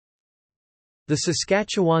The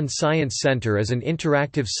Saskatchewan Science Centre is an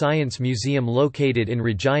interactive science museum located in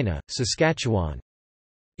Regina, Saskatchewan.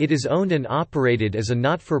 It is owned and operated as a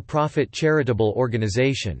not-for-profit charitable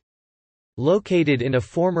organization. Located in a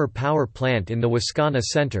former power plant in the Wascana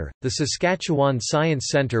Centre, the Saskatchewan Science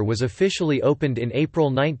Centre was officially opened in April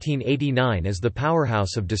 1989 as the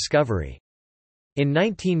powerhouse of discovery. In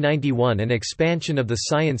 1991, an expansion of the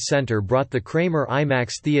Science Centre brought the Kramer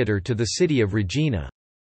IMAX Theatre to the city of Regina.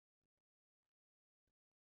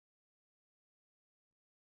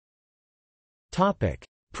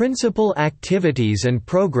 Principal activities and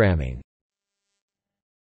programming.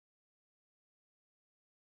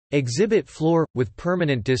 Exhibit floor, with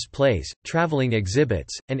permanent displays, traveling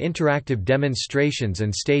exhibits, and interactive demonstrations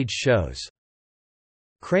and stage shows.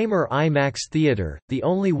 Kramer IMAX Theatre, the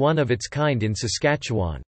only one of its kind in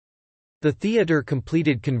Saskatchewan. The theatre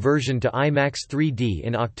completed conversion to IMAX 3D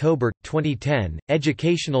in October 2010.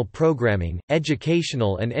 Educational programming,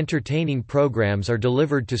 educational and entertaining programs are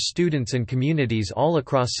delivered to students and communities all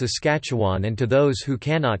across Saskatchewan and to those who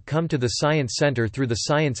cannot come to the Science Centre through the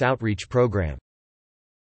Science Outreach Program.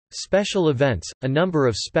 Special events, a number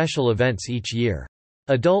of special events each year.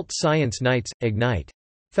 Adult Science Nights, Ignite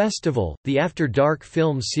Festival, the After Dark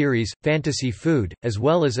film series, Fantasy Food, as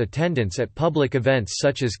well as attendance at public events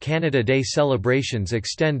such as Canada Day celebrations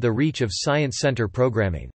extend the reach of Science Centre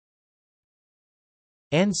programming.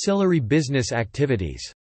 Ancillary business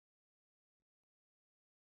activities.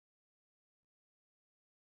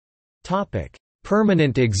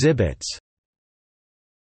 Permanent exhibits.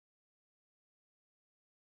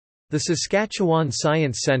 The Saskatchewan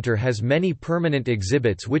Science Centre has many permanent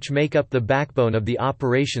exhibits which make up the backbone of the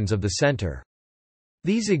operations of the centre.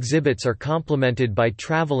 These exhibits are complemented by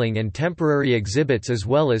travelling and temporary exhibits as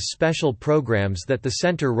well as special programs that the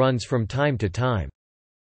centre runs from time to time.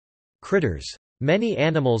 Critters. Many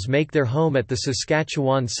animals make their home at the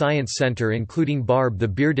Saskatchewan Science Centre, including Barb the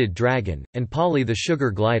bearded dragon, and Polly the sugar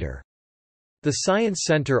glider. The Science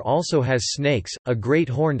Centre also has snakes, a great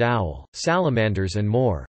horned owl, salamanders and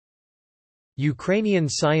more. Ukrainian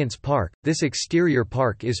Science Park. This exterior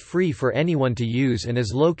park is free for anyone to use and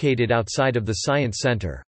is located outside of the Science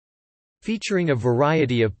Centre. Featuring a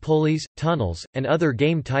variety of pulleys, tunnels, and other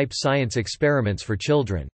game-type science experiments for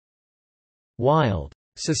children. Wild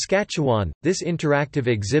Saskatchewan. This interactive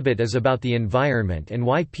exhibit is about the environment and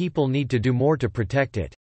why people need to do more to protect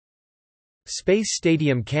it. Space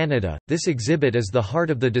Stadium Canada. This exhibit is the heart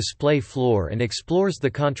of the display floor and explores the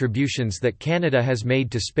contributions that Canada has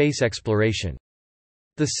made to space exploration.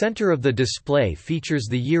 The center of the display features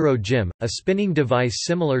the Euro Gym, a spinning device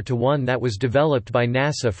similar to one that was developed by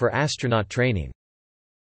NASA for astronaut training.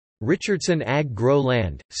 Richardson Ag Grow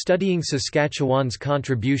Land, studying Saskatchewan's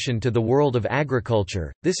contribution to the world of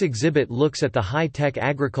agriculture. This exhibit looks at the high-tech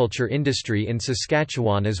agriculture industry in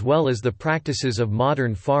Saskatchewan as well as the practices of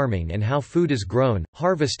modern farming and how food is grown,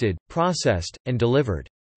 harvested, processed, and delivered.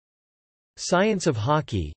 Science of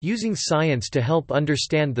Hockey, using science to help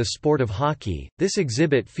understand the sport of hockey. This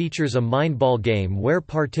exhibit features a mind ball game where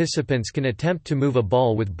participants can attempt to move a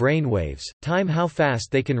ball with brainwaves, time how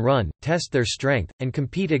fast they can run, test their strength, and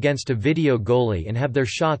compete against a video goalie and have their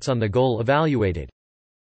shots on the goal evaluated.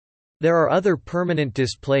 There are other permanent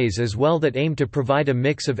displays as well that aim to provide a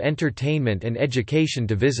mix of entertainment and education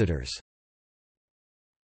to visitors.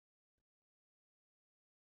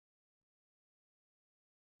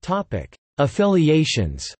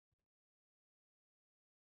 Affiliations.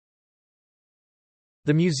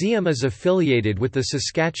 The museum is affiliated with the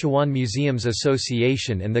Saskatchewan Museums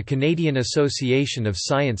Association and the Canadian Association of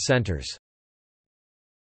Science Centres.